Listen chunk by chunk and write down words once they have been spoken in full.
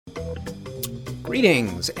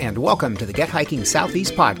Greetings and welcome to the Get Hiking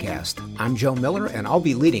Southeast podcast. I'm Joe Miller and I'll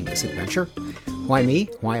be leading this adventure. Why me?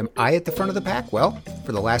 Why am I at the front of the pack? Well,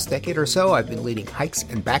 for the last decade or so, I've been leading hikes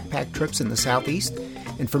and backpack trips in the Southeast,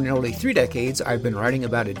 and for nearly 3 decades, I've been writing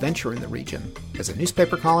about adventure in the region as a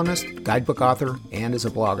newspaper columnist, guidebook author, and as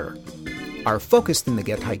a blogger. Our focus in the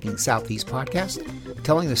Get Hiking Southeast podcast,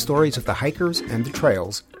 telling the stories of the hikers and the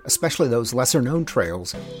trails, especially those lesser-known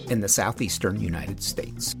trails in the southeastern United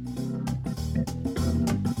States.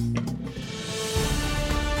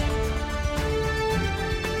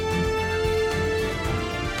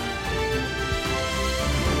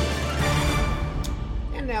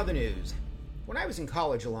 And now the news. When I was in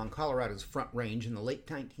college along Colorado's Front Range in the late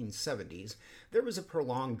 1970s, there was a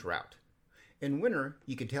prolonged drought. In winter,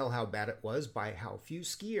 you could tell how bad it was by how few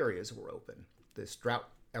ski areas were open. This drought,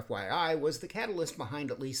 FYI, was the catalyst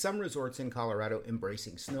behind at least some resorts in Colorado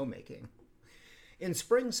embracing snowmaking. In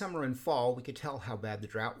spring, summer, and fall, we could tell how bad the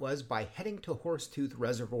drought was by heading to Horsetooth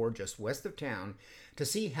Reservoir just west of town to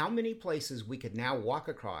see how many places we could now walk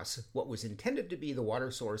across what was intended to be the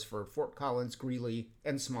water source for Fort Collins, Greeley,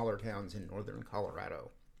 and smaller towns in northern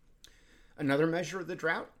Colorado. Another measure of the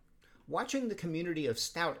drought? Watching the community of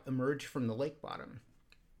Stout emerge from the lake bottom.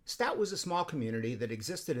 Stout was a small community that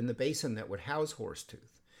existed in the basin that would house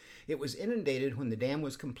Horsetooth. It was inundated when the dam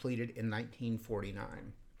was completed in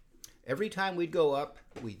 1949. Every time we'd go up,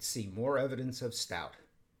 we'd see more evidence of Stout.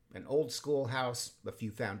 An old schoolhouse, a few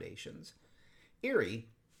foundations. Eerie,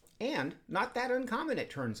 and not that uncommon it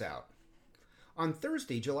turns out. On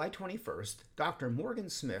Thursday, July 21st, Dr. Morgan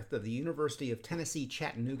Smith of the University of Tennessee,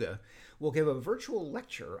 Chattanooga, will give a virtual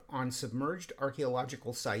lecture on submerged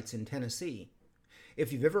archaeological sites in Tennessee.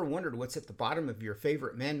 If you've ever wondered what's at the bottom of your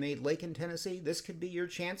favorite man-made lake in Tennessee, this could be your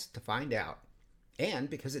chance to find out. And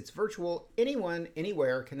because it's virtual, anyone,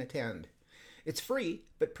 anywhere can attend. It's free,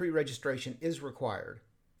 but pre-registration is required.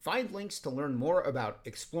 Find links to learn more about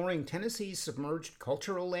exploring Tennessee's submerged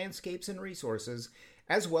cultural landscapes and resources,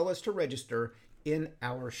 as well as to register in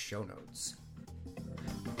our show notes.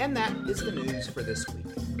 And that is the news for this week.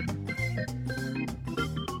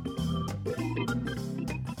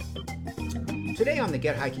 Today on the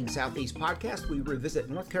Get Hiking Southeast podcast, we revisit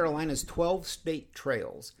North Carolina's 12 state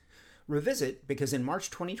trails. Revisit because in March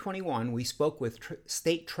 2021, we spoke with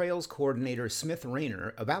State Trails Coordinator Smith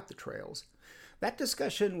Rayner about the trails. That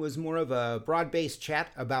discussion was more of a broad-based chat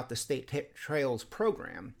about the State Trails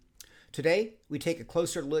program. Today, we take a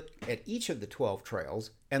closer look at each of the 12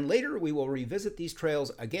 trails, and later we will revisit these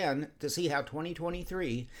trails again to see how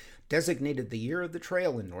 2023, designated the Year of the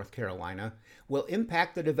Trail in North Carolina, will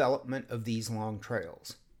impact the development of these long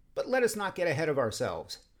trails. But let us not get ahead of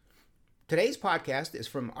ourselves. Today's podcast is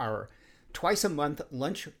from our twice-a-month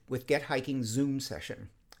Lunch with Get Hiking Zoom session.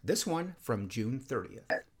 This one from June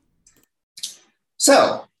 30th.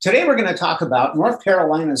 So, today we're going to talk about North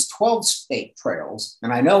Carolina's 12 state trails.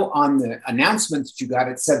 And I know on the announcement that you got,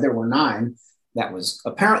 it said there were 9. That was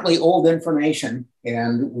apparently old information,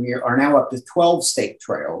 and we are now up to 12 state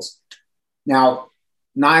trails. Now,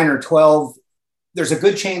 9 or 12, there's a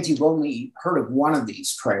good chance you've only heard of one of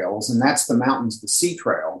these trails, and that's the Mountains to Sea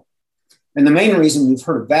Trail. And the main reason you've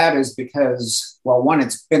heard of that is because, well, one,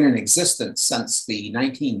 it's been in existence since the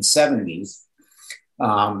 1970s.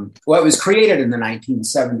 It was created in the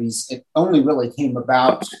 1970s. It only really came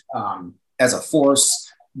about as a force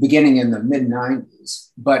beginning in the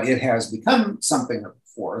mid-90s, but it has become something of a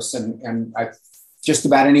force. And just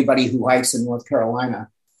about anybody who hikes in North Carolina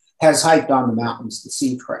has hiked on the Mountains to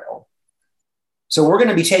Sea Trail. So we're going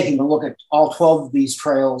to be taking a look at all 12 of these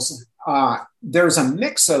trails. There's a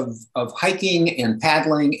mix of hiking and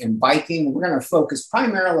paddling and biking. We're going to focus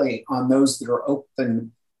primarily on those that are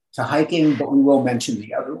open to hiking, but we will mention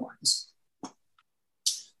the other ones.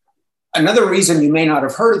 Another reason you may not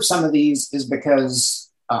have heard of some of these is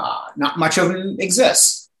because not much of them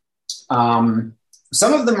exists. Some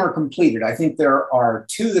of them are completed. I think there are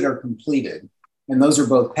 2 that are completed, and those are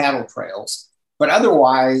both paddle trails. But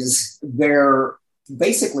otherwise, they're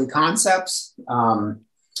basically concepts.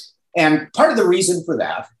 And part of the reason for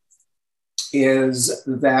that is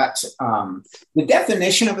that the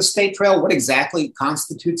definition of a state trail, what exactly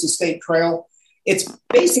constitutes a state trail, it's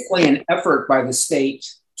basically an effort by the state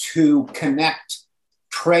to connect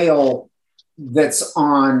trail that's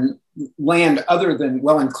on land other than,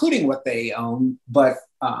 well, including what they own, but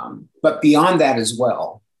beyond that as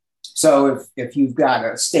well. So if you've got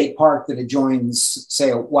a state park that adjoins, say,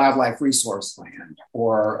 a wildlife resource land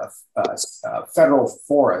or a federal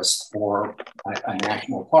forest or a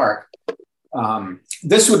national park,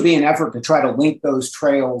 this would be an effort to try to link those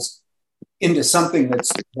trails into something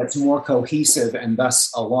that's more cohesive and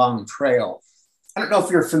thus a long trail. I don't know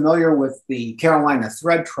if you're familiar with the Carolina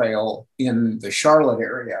Thread Trail in the Charlotte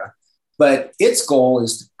area, but its goal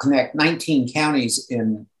is to connect 19 counties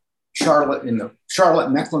in the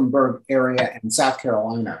Charlotte, Mecklenburg area and South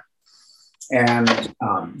Carolina. And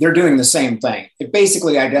they're doing the same thing. It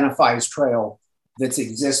basically identifies trail that's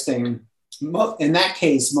existing, in that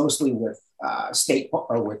case, mostly with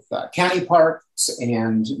county parks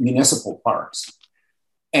and municipal parks,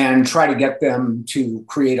 and try to get them to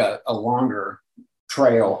create a longer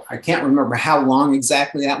trail. I can't remember how long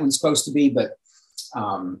exactly that one's supposed to be, but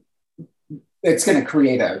it's going to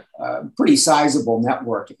create a pretty sizable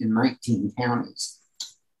network in 19 counties.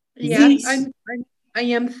 Yeah, I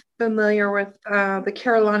am familiar with the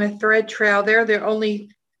Carolina Thread Trail. They're the only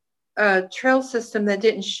trail system that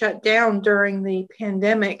didn't shut down during the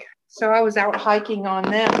pandemic. So I was out hiking on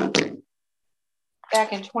them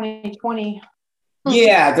back in 2020.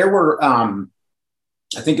 Yeah, there were,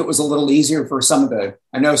 I think it was a little easier for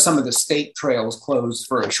I know some of the state trails closed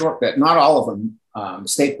for a short bit, not all of them,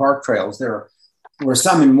 state park trails. There were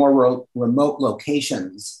some in more remote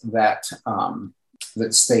locations that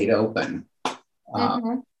stayed open.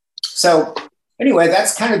 So anyway,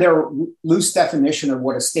 that's kind of their loose definition of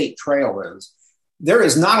what a state trail is. There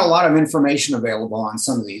is not a lot of information available on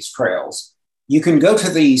some of these trails. You can go to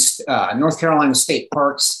the North Carolina State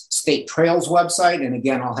Parks State Trails website, and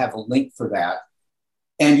again, I'll have a link for that.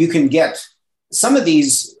 And you can get some of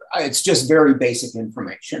these, it's just very basic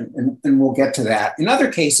information, and we'll get to that. In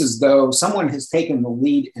other cases, though, someone has taken the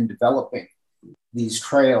lead in developing these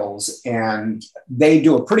trails, and they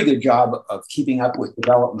do a pretty good job of keeping up with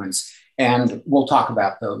developments, and we'll talk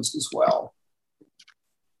about those as well.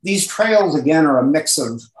 These trails, again, are a mix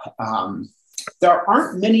of, there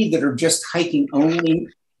aren't many that are just hiking only.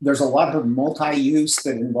 There's a lot of multi-use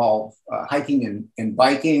that involve hiking and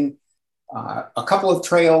biking. A couple of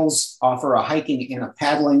trails offer a hiking and a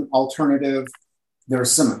paddling alternative.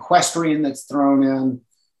 There's some equestrian that's thrown in.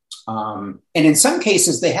 And in some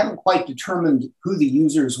cases, they haven't quite determined who the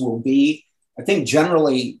users will be. I think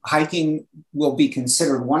generally hiking will be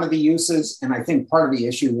considered one of the uses. And I think part of the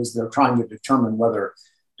issue is they're trying to determine whether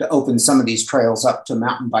to open some of these trails up to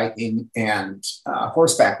mountain biking and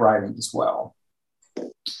horseback riding as well.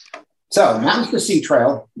 So Mountains to Sea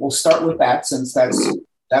Trail, we'll start with that since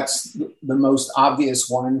that's the most obvious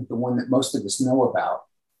one, the one that most of us know about.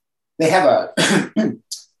 They have and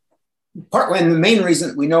the main reason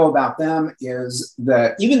that we know about them is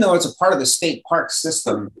that even though it's a part of the state park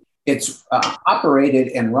system, it's operated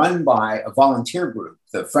and run by a volunteer group,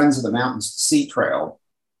 the Friends of the Mountains to Sea Trail,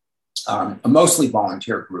 a mostly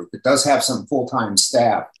volunteer group. It does have some full-time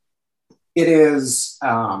staff. It is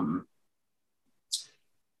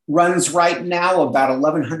runs right now about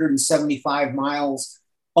 1,175 miles.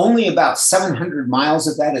 Only about 700 miles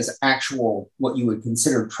of that is actual, what you would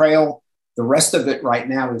consider trail. The rest of it right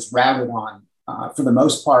now is routed on, for the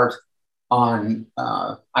most part,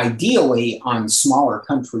 ideally on smaller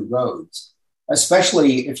country roads.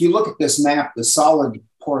 Especially if you look at this map, the solid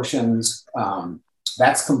portions,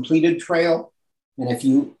 that's completed trail. And if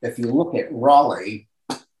you look at Raleigh,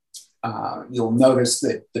 you'll notice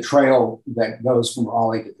that the trail that goes from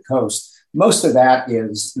Raleigh to the coast, most of that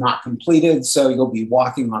is not completed, so you'll be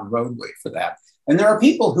walking on roadway for that. And there are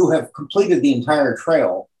people who have completed the entire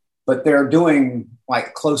trail, but they're doing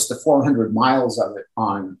like close to 400 miles of it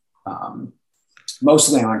on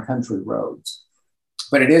mostly on country roads.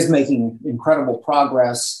 But it is making incredible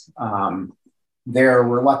progress. They're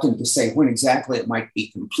reluctant to say when exactly it might be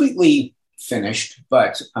completely finished,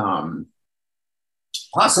 but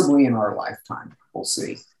possibly in our lifetime, we'll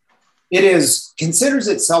see. It considers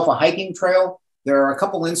itself a hiking trail. There are a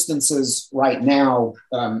couple instances right now,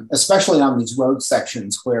 especially on these road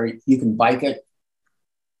sections, where you can bike it.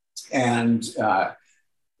 And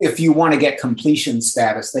if you want to get completion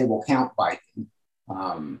status, they will count biking.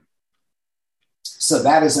 So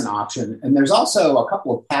that is an option. And there's also a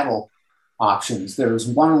couple of paddle options. There's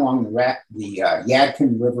one along the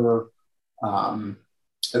Yadkin River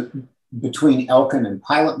between Elkin and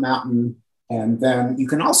Pilot Mountain. And then you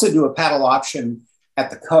can also do a paddle option at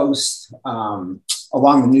the coast along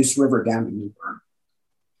the Neuse River down to New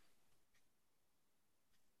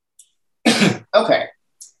Bern. Okay,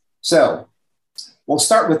 so we'll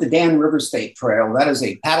start with the Dan River State Trail. That is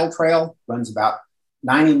a paddle trail, runs about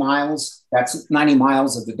 90 miles. That's 90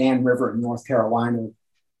 miles of the Dan River in North Carolina,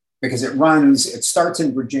 because it starts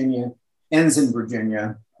in Virginia, ends in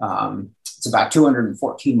Virginia. It's about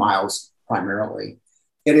 214 miles primarily.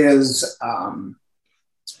 It is,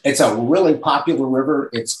 it's a really popular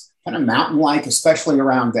river. It's kind of mountain-like, especially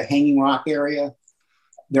around the Hanging Rock area.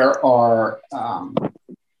 There are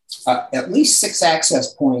at least 6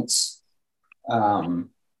 access points in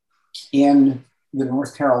the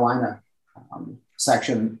North Carolina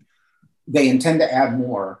section. They intend to add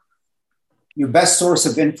more. Your best source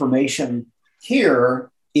of information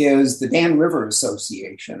here is the Dan River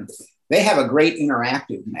Association. They have a great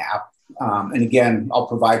interactive map. And again, I'll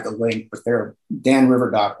provide the link, but they're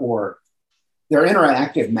danriver.org. Their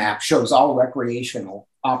interactive map shows all recreational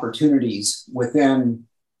opportunities within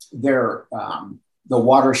their the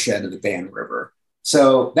watershed of the Dan River.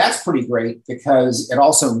 So that's pretty great because it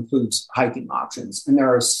also includes hiking options, and there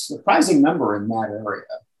are a surprising number in that area.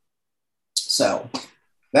 So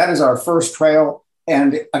that is our first trail.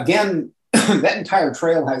 And again, that entire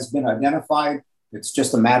trail has been identified. It's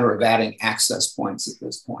just a matter of adding access points at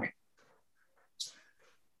this point.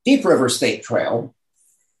 Deep River State Trail.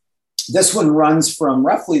 This one runs from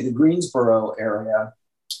roughly the Greensboro area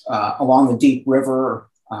along the Deep River,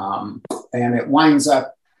 and it winds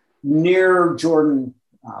up near Jordan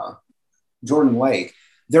Lake.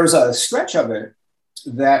 There's a stretch of it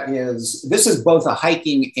this is both a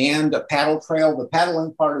hiking and a paddle trail. The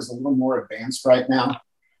paddling part is a little more advanced right now.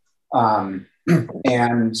 And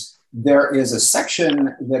there is a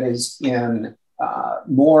section that is in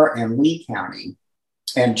Moore and Lee County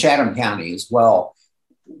and Chatham County as well,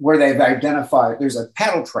 where they've identified, there's a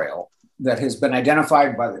paddle trail that has been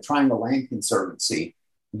identified by the Triangle Land Conservancy.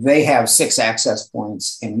 They have 6 access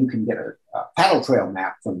points, and you can get a paddle trail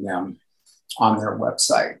map from them on their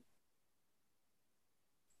website.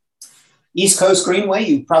 East Coast Greenway,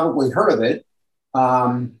 you've probably heard of it.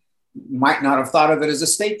 Might not have thought of it as a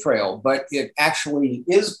state trail, but it actually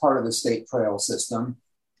is part of the state trail system.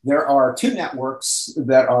 There are 2 networks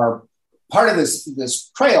that are part of this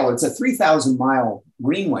trail. It's a 3,000-mile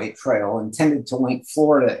Greenway trail intended to link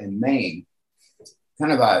Florida and Maine.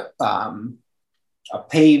 Kind of a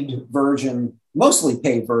paved version, mostly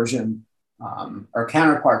paved version, or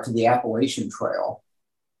counterpart to the Appalachian Trail.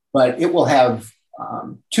 But it will have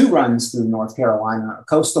 2 runs through North Carolina, a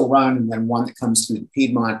coastal run, and then one that comes through the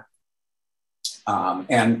Piedmont.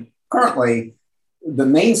 And currently, the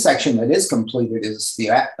main section that is completed is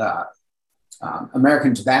the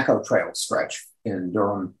American Tobacco Trail stretch in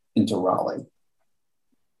Durham into Raleigh.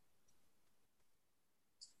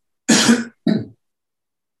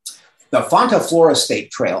 The Fonta Flora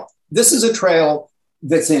State Trail. This is a trail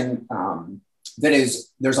that's in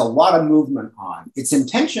there's a lot of movement on. Its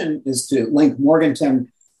intention is to link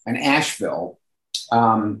Morganton and Asheville.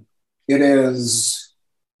 It's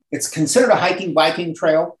considered a hiking biking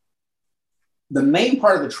trail. The main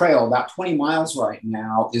part of the trail, about 20 miles right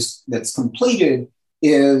now, that's completed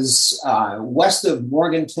is west of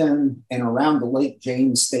Morganton and around the Lake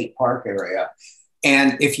James State Park area.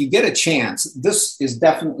 And if you get a chance, this is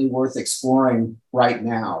definitely worth exploring right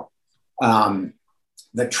now.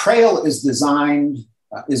 The trail is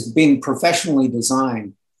being professionally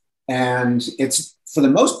designed. And it's, for the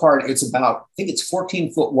most part, it's about, I think it's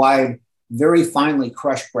 14 foot wide, very finely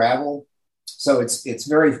crushed gravel. So it's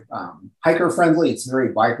very hiker friendly. It's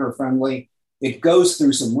very biker friendly. It goes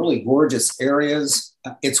through some really gorgeous areas.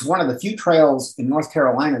 It's one of the few trails in North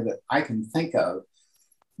Carolina that I can think of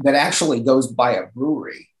that actually goes by a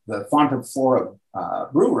brewery. The Fonta Flora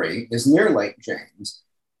brewery is near Lake James.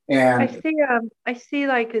 And I see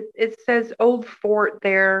like it says Old Fort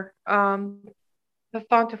there. The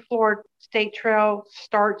Fonta Flora State Trail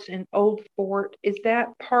starts in Old Fort. Is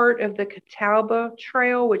that part of the Catawba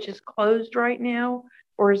Trail, which is closed right now?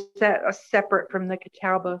 Or is that a separate from the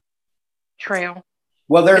Catawba Trail?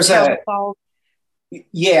 Well, there's so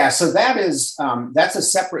that is, that's a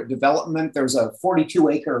separate development. There's a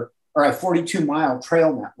 42-mile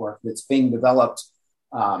trail network that's being developed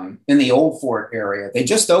in the Old Fort area. They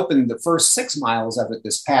just opened the first 6 miles of it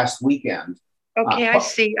this past weekend. Okay, I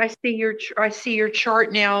see your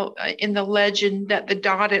chart now in the legend that the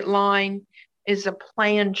dotted line is a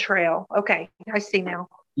planned trail. Okay, I see now.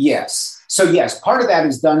 Yes. So yes, part of that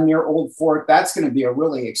is done near Old Fort. That's going to be a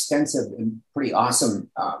really extensive and pretty awesome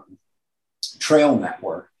trail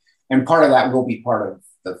network. And part of that will be part of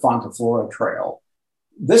the Fonta Flora Trail.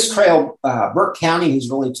 This trail, Burke County has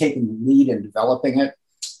really taken the lead in developing it.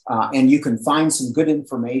 And you can find some good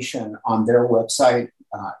information on their website.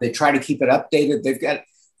 They try to keep it updated.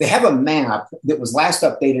 They have a map that was last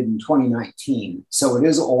updated in 2019. So it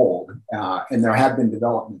is old, and there have been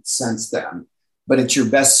developments since then. But it's your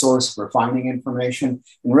best source for finding information.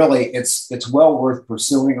 And really, it's well worth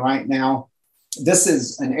pursuing right now. This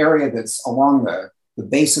is an area that's along the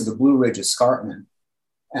base of the Blue Ridge Escarpment.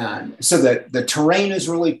 And so the terrain is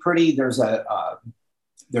really pretty. There's a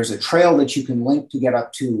trail that you can link to get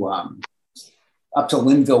up to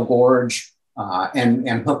Linville Gorge.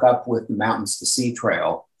 and hook up with the Mountains to Sea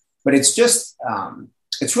Trail. But it's just,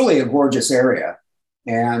 it's really a gorgeous area.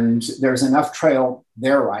 And there's enough trail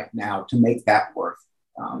there right now to make that worth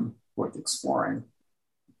exploring.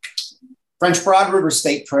 French Broad River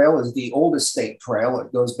State Trail is the oldest state trail.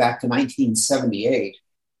 It goes back to 1978.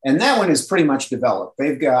 And that one is pretty much developed.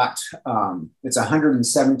 They've got, it's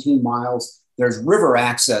 117 miles. There's river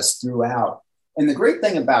access throughout. And the great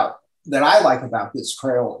thing that I like about this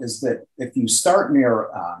trail is that if you start near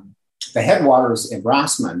the headwaters in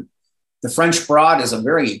Rossman, the French Broad is a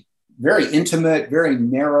very, very intimate, very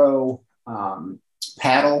narrow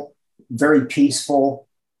paddle, very peaceful.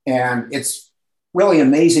 And it's really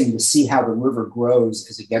amazing to see how the river grows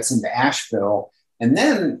as it gets into Asheville. And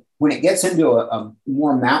then when it gets into a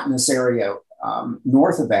more mountainous area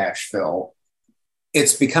north of Asheville,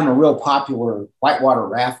 it's become a real popular whitewater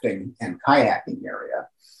rafting and kayaking area.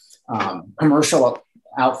 Commercial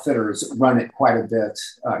outfitters run it quite a bit.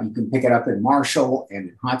 You can pick it up in Marshall and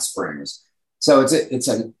in Hot Springs. So it's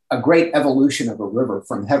a great evolution of a river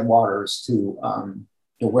from headwaters to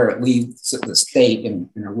where it leaves the state in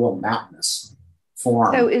a real mountainous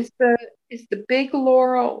form. So is the Big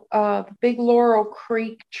Laurel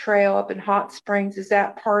Creek Trail up in Hot Springs, is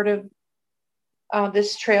that part of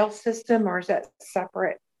this trail system, or is that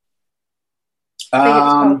separate? I think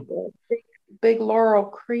it's called the Big Laurel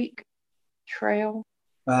Creek Trail.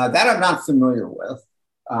 That I'm not familiar with.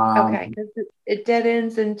 Okay, because it dead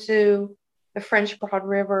ends into the French Broad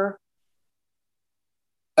River.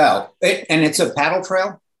 Oh, and it's a paddle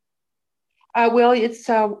trail? Well, it's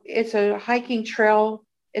a hiking trail.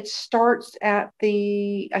 It starts at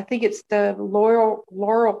I think it's the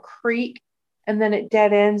Laurel Creek, and then it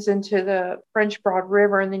dead ends into the French Broad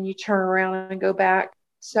River, and then you turn around and go back.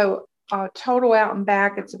 So total out and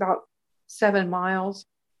back, it's about 7 miles.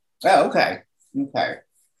 Oh, okay. Okay.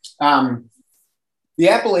 The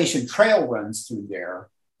Appalachian Trail runs through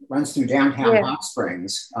downtown Hot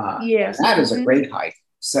Springs. Yes. That is a great hike.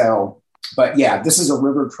 So, but yeah, this is a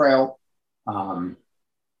river trail.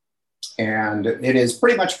 And it is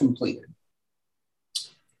pretty much completed.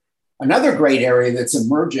 Another great area that's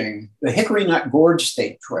emerging, the Hickory Nut Gorge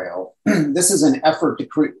State Trail. This is an effort to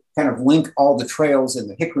kind of link all the trails in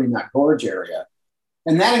the Hickory Nut Gorge area.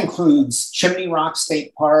 And that includes Chimney Rock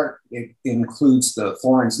State Park. It includes the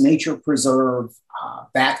Florence Nature Preserve,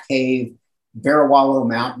 Bat Cave, Barrawallow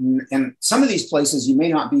Mountain. And some of these places you may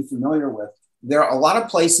not be familiar with. There are a lot of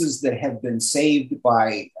places that have been saved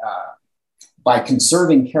by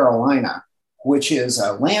Conserving Carolina, which is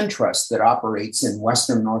a land trust that operates in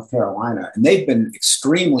Western North Carolina. And they've been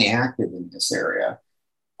extremely active in this area,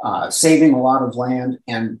 saving a lot of land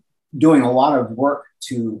and doing a lot of work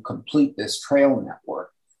to complete this trail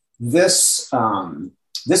network. This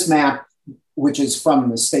map, which is from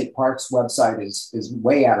the state parks website, is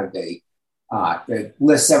way out of date. It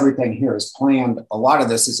lists everything here as planned. A lot of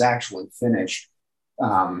this is actually finished.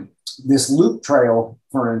 This loop trail,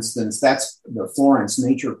 for instance, that's the Florence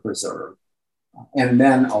Nature Preserve. And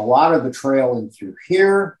then a lot of the trail in through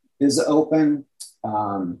here is open.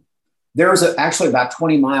 There's actually about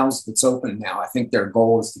 20 miles that's open now. I think their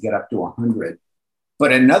goal is to get up to 100.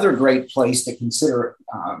 But another great place to consider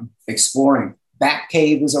exploring, Bat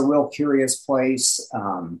Cave is a real curious place.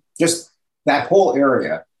 Just that whole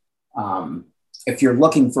area. If you're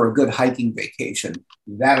looking for a good hiking vacation,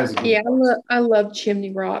 that is a good place. I love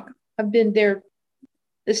Chimney Rock. I've been there,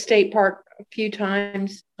 the state park, a few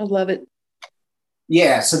times. I love it.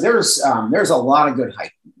 Yeah, so there's a lot of good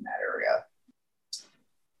hiking in that area.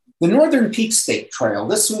 The Northern Peaks State Trail,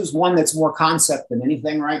 this was one that's more concept than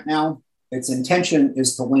anything right now. Its intention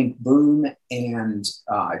is to link Boone and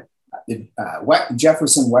West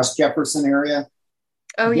Jefferson area.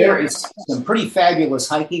 Oh, yeah. There is some pretty fabulous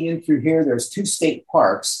hiking in through here. There's 2 state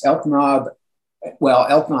parks, Elk Knob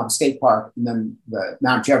State Park, and then the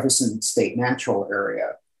Mount Jefferson State Natural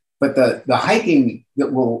Area. But the hiking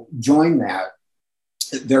that will join that,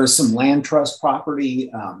 there's some land trust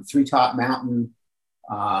property, Three Top Mountain,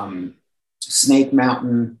 Snake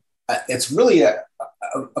Mountain. It's really a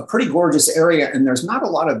pretty gorgeous area, and there's not a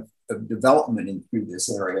lot of development in through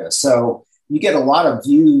this area. So you get a lot of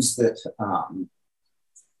views that,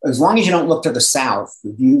 as long as you don't look to the south,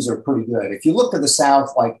 the views are pretty good. If you look to the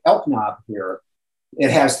south, like Elk Knob here, it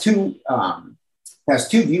has two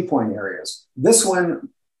viewpoint areas. This one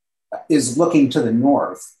is looking to the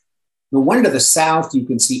north. The one to the south, you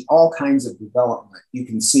can see all kinds of development. You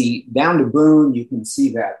can see down to Boone, you can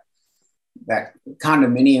see that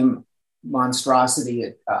condominium monstrosity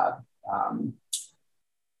at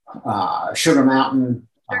Sugar Mountain.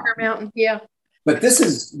 Sugar Mountain, yeah. But this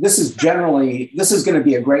is going to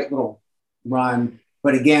be a great little run.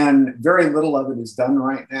 But again, very little of it is done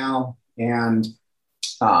right now. And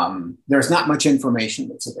there's not much information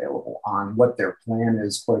that's available on what their plan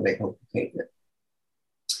is, where they hope to take it.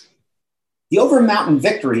 The Over Mountain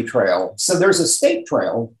Victory Trail. So there's a state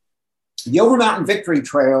trail. The Over Mountain Victory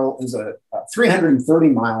Trail is a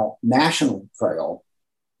 330-mile national trail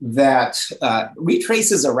that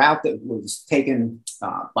retraces a route that was taken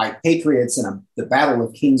by patriots in the Battle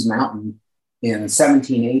of Kings Mountain in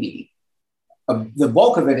 1780. The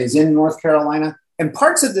bulk of it is in North Carolina, and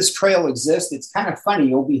parts of this trail exist. It's kind of funny.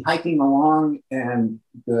 You'll be hiking along, and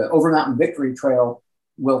the Over Mountain Victory Trail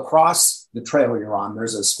will cross the trail you're on.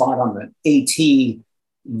 There's a spot on the AT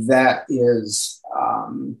that is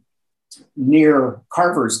near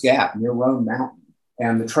Carver's Gap, near Roan Mountain,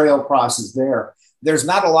 and the trail crosses there. There's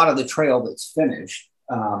not a lot of the trail that's finished.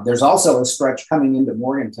 There's also a stretch coming into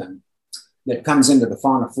Morganton that comes into the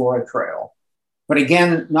Fauna Flora Trail. But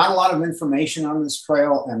again, not a lot of information on this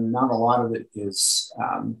trail, and not a lot of it is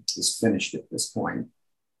finished at this point.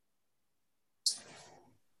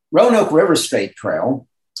 Roanoke River State Trail.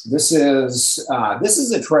 This is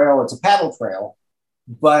a trail. It's a paddle trail,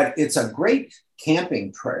 but it's a great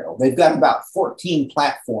camping trail. They've got about 14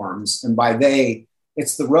 platforms, and by they,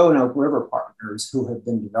 it's the Roanoke River Partners who have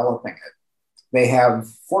been developing it. They have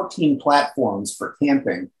 14 platforms for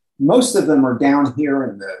camping. Most of them are down here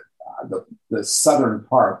in the southern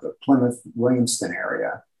part, the Plymouth-Williamston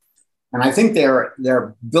area. And I think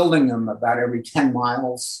they're building them about every 10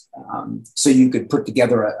 miles, so you could put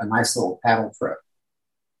together a nice little paddle trip.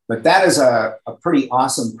 But that is a pretty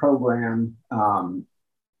awesome program. And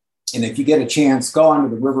if you get a chance, go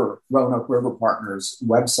onto the Roanoke River Partners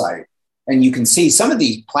website, and you can see some of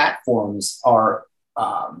these platforms are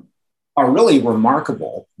really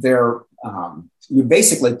remarkable. You're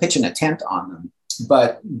basically pitching a tent on them,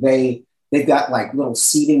 but they've got like little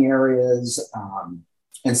seating areas,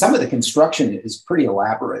 and some of the construction is pretty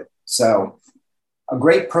elaborate. So a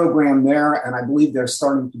great program there, and I believe they're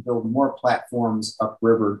starting to build more platforms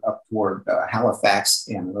upriver, up toward Halifax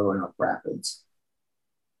and Roanoke Rapids.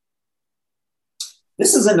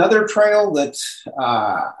 This is another trail that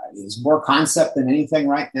is more concept than anything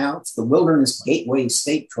right now. It's the Wilderness Gateway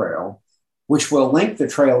State Trail, which will link the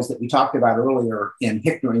trails that we talked about earlier in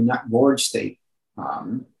Hickory Nut Gorge State,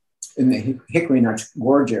 in the Hickory Nut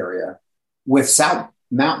Gorge area, with South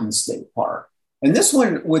Mountain State Park. And this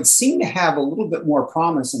one would seem to have a little bit more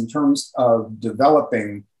promise in terms of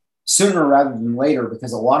developing sooner rather than later,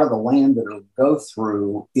 because a lot of the land that it'll go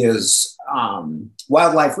through is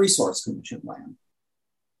Wildlife Resource Commission land.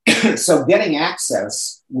 So getting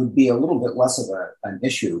access would be a little bit less of an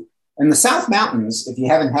issue. And the South Mountains, if you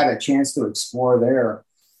haven't had a chance to explore there,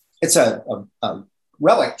 it's a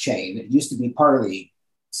relic chain. It used to be part of the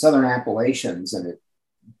Southern Appalachians, and it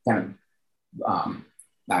kind of,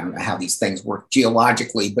 I don't know how these things work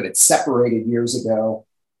geologically, but it's separated years ago.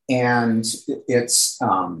 And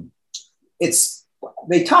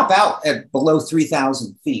they top out at below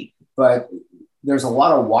 3,000 feet, but there's a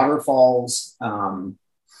lot of waterfalls.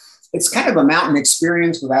 It's kind of a mountain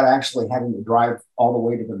experience without actually having to drive all the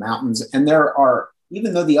way to the mountains. And there are,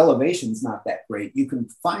 even though the elevation's not that great, you can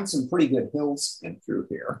find some pretty good hills in through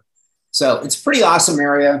here. So it's a pretty awesome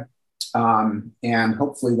area. And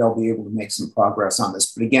hopefully they'll be able to make some progress on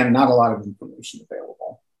this. But again, not a lot of information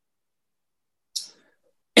available.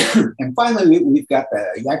 And finally, we've got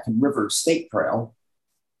the Yadkin River State Trail,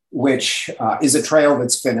 which is a trail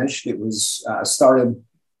that's finished. It was started,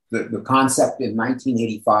 the concept in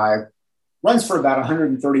 1985, runs for about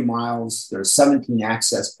 130 miles. There's 17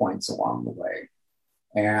 access points along the way.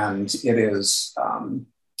 And it is,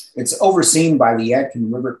 it's overseen by the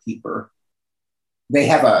Yadkin River Keeper. They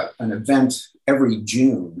have an event every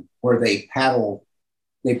June where they paddle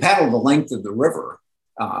the length of the river.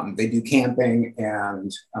 They do camping,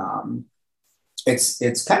 and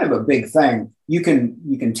it's kind of a big thing. You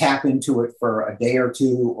can tap into it for a day or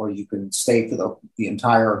two, or you can stay for the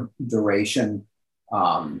entire duration.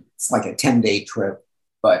 It's like a 10-day trip,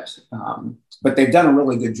 but they've done a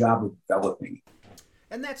really good job of developing.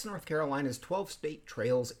 And that's North Carolina's 12 state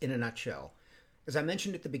trails in a nutshell. As I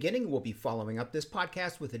mentioned at the beginning, we'll be following up this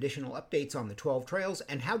podcast with additional updates on the 12 trails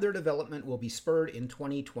and how their development will be spurred in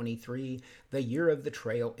 2023, the year of the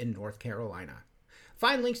trail in North Carolina.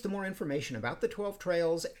 Find links to more information about the 12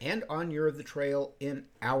 trails and on Year of the Trail in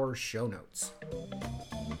our show notes.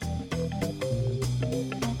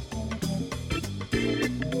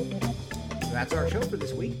 That's our show for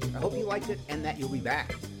this week. I hope you liked it and that you'll be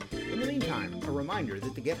back. In the meantime, a reminder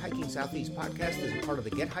that the Get Hiking Southeast podcast is a part of the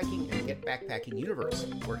Get Hiking and Get Backpacking universe,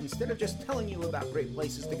 where instead of just telling you about great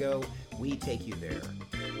places to go, we take you there.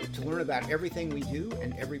 To learn about everything we do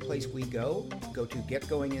and every place we go to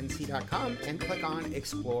getgoingnc.com and click on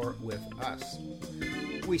Explore with Us.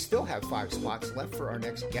 We still have 5 spots left for our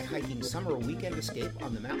next Get Hiking Summer Weekend Escape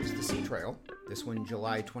on the Mountains to Sea Trail, this one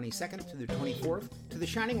July 22nd to the 24th, to the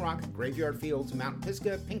Shining Rock Graveyard Fields, Mount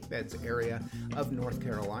Pisgah, Pink Beds area of North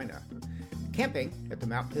Carolina. Camping at the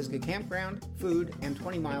Mount Pisgah Campground, food, and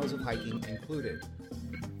 20 miles of hiking included.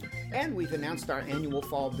 And we've announced our annual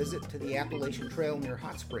fall visit to the Appalachian Trail near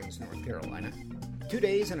Hot Springs, North Carolina. 2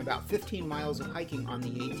 days and about 15 miles of hiking on the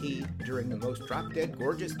AT during the most drop-dead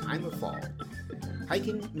gorgeous time of fall.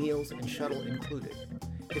 Hiking, meals, and shuttle included.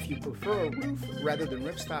 If you prefer a roof rather than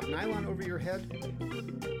ripstop nylon over your head,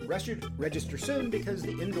 register soon because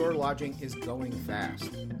the indoor lodging is going fast.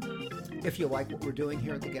 If you like what we're doing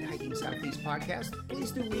here at the Get Hiking Southeast podcast,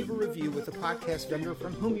 please do leave a review with the podcast vendor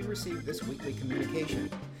from whom you receive this weekly communication.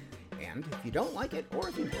 And if you don't like it, or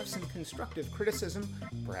if you have some constructive criticism,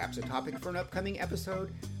 perhaps a topic for an upcoming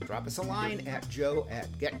episode, drop us a line at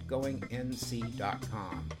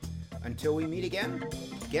joe@getgoingnc.com. Until we meet again,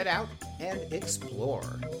 get out and explore.